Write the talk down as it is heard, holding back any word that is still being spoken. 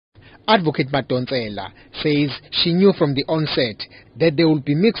Advocate Madonsela says she knew from the onset that there would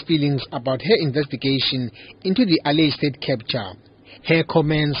be mixed feelings about her investigation into the alleged state capture. Her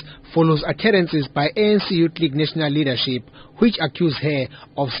comments follows utterances by ANC Youth League national leadership, which accuse her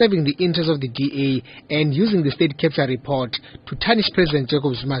of serving the interests of the DA and using the state capture report to tarnish President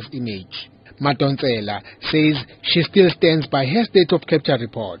Jacob Zuma's image. Madonsela says she still stands by her state of capture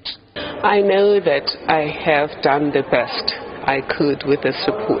report. I know that I have done the best I could with this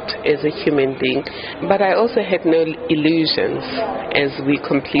report as a human being, but I also had no illusions as we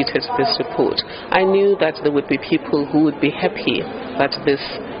completed this report. I knew that there would be people who would be happy that this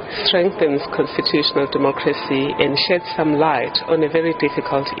strengthens constitutional democracy and sheds some light on a very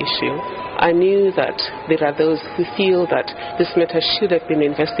difficult issue. I knew that there are those who feel that this matter should have been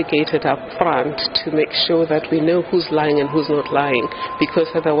investigated up front to make sure that we know who's lying and who's not lying, because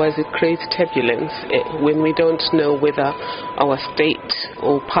otherwise it creates turbulence when we don't know whether our state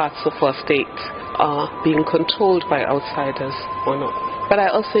or parts of our state are being controlled by outsiders or not. But I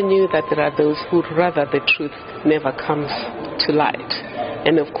also knew that there are those who would rather the truth never comes to light.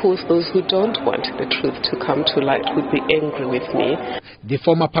 And of course, those who don't want the truth to come to light would be angry with me. The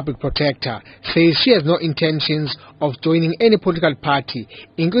former public protector says she has no intentions of joining any political party,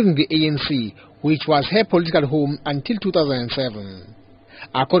 including the ANC, which was her political home until 2007.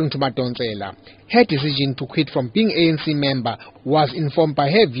 According to Madonsela, her decision to quit from being ANC member was informed by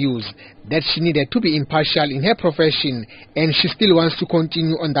her views that she needed to be impartial in her profession, and she still wants to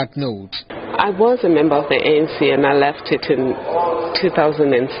continue on that note. I was a member of the ANC and I left it in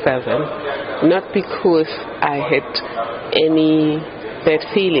 2007, not because I had any bad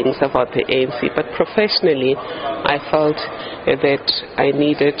feelings about the ANC, but professionally I felt that I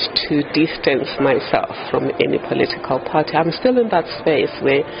needed to distance myself from any political party. I'm still in that space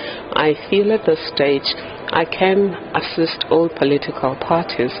where I feel at this stage I can assist all political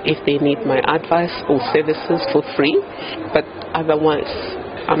parties if they need my advice or services for free, but otherwise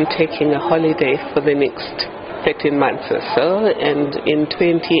I'm taking a holiday for the next 13 months or so, and in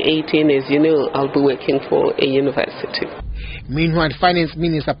 2018, as you know, I'll be working for a university. Meanwhile, Finance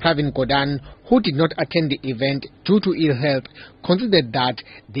Minister Pravin Gordhan, who did not attend the event due to ill health, considered that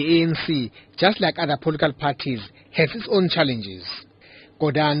the ANC, just like other political parties, has its own challenges.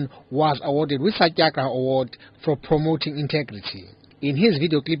 Gordhan was awarded with Satyagraha Award for promoting integrity. In his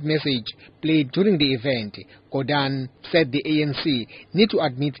video clip message played during the event, Gordhan said the ANC need to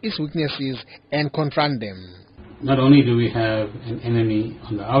admit its weaknesses and confront them. Not only do we have an enemy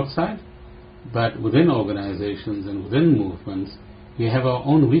on the outside, but within organizations and within movements, we have our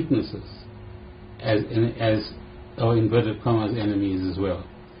own weaknesses as our inverted commas enemies as well.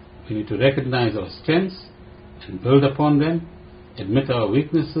 We need to recognize our strengths and build upon them, admit our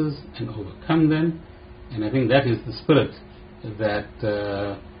weaknesses and overcome them, and I think that is the spirit that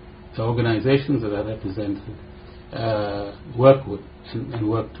the organizations that are represented work with and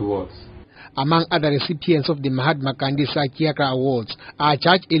work towards. Among other recipients of the Mahatma Gandhi Satyagraha Awards are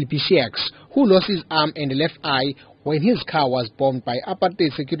Judge L.P. Shakes, who lost his arm and left eye when his car was bombed by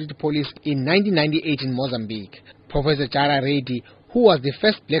apartheid security police in 1998 in Mozambique. Professor Jara Reddy, who was the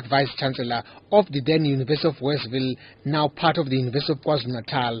first black vice-chancellor of the then University of Westville, now part of the University of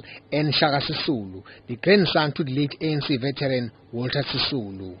KwaZulu-Natal, and Shaka Sisulu, the grandson to the late ANC veteran Walter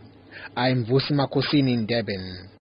Sisulu. I am Vusi Makhosini in Durban.